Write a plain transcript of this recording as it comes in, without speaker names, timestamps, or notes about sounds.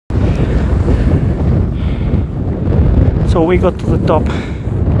So we got to the top.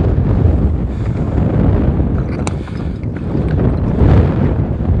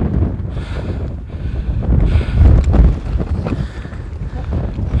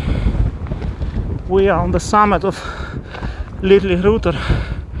 We are on the summit of Litlihrutur.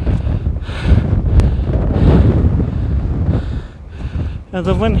 And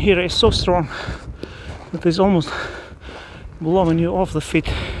the wind here is so strong that it's almost blowing you off the feet.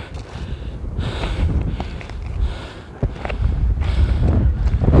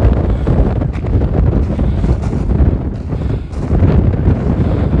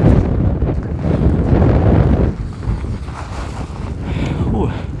 Ooh.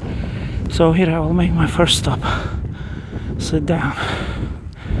 So here I will make my first stop. Sit down.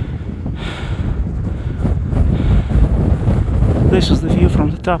 This is the view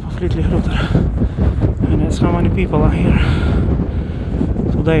from the top of Litlihrutur, and that's how many people are here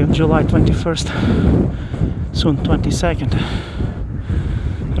today on July 21st, soon 22nd.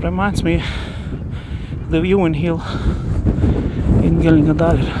 It reminds me the viewing hill in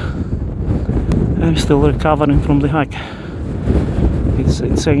Fagradalsfjall. I'm still recovering from the hike. It's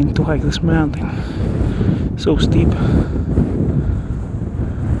insane to hike this mountain, so steep.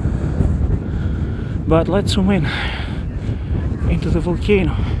 But let's zoom in into the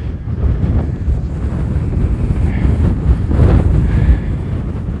volcano.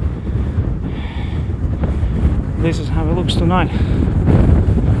 This is how it looks tonight.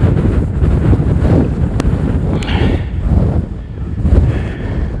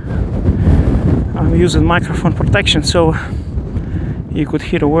 I'm using microphone protection so you could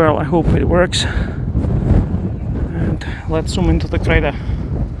hear well. I hope it works. And let's zoom into the crater.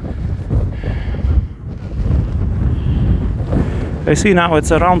 I see now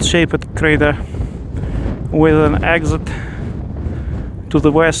it's a round-shaped crater with an exit to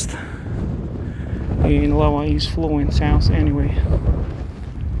the west, and lava is flowing south anyway.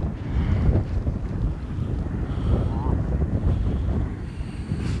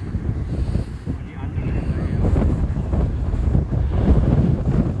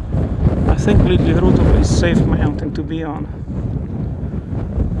 I think Litlihrutur is a safe mountain to be on.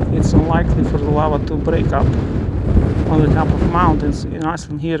 It's unlikely for the lava to break up on the top of mountains. In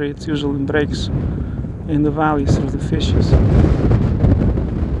Iceland here it usually breaks in the valleys through the fissures.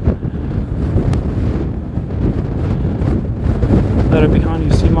 There behind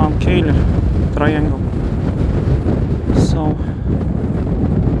you see Mount Keilir triangle. So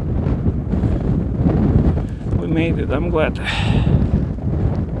we made it, I'm glad.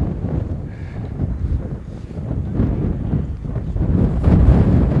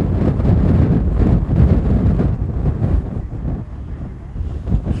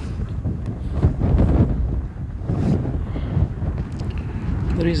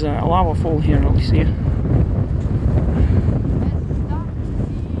 There is a lava fall here, I'll see.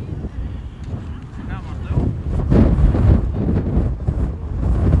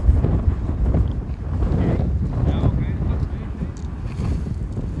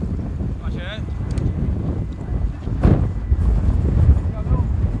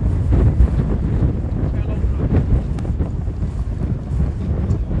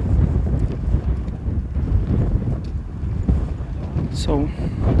 So,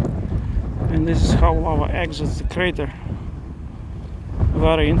 and this is how lava exits the crater.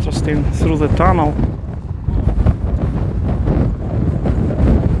 Very interesting, through the tunnel.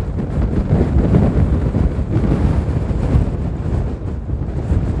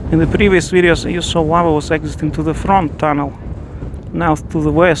 In the previous videos you saw lava was exiting to the front tunnel, now to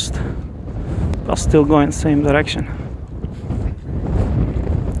the west, but still going the same direction.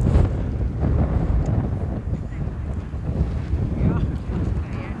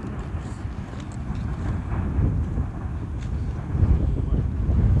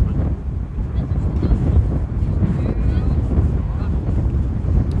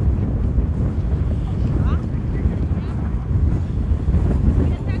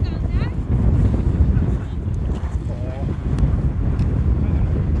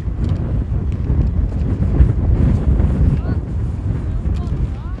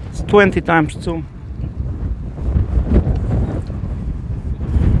 It's 20 times zoom.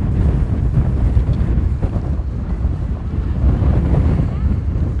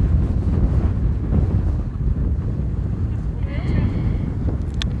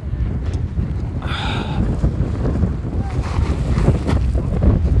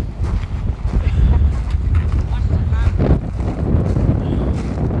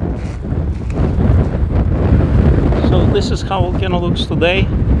 This is how volcano looks today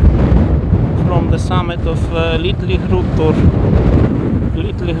from the summit of Litlihrutur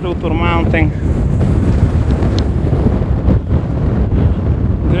Mountain.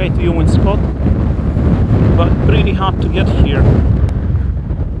 viewing spot, but pretty hard to get here.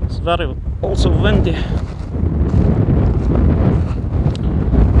 It's very also windy.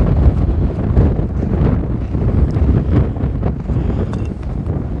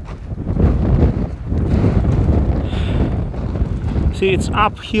 See, it's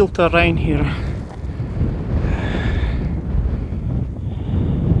uphill terrain here.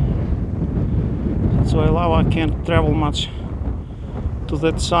 That's why lava can't travel much to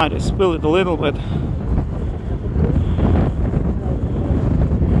that side. I spill it a little bit.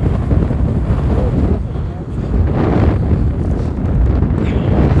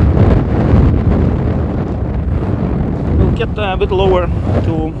 We'll get a bit lower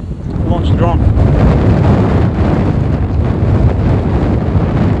to launch drone.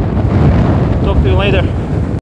 Talk to you later.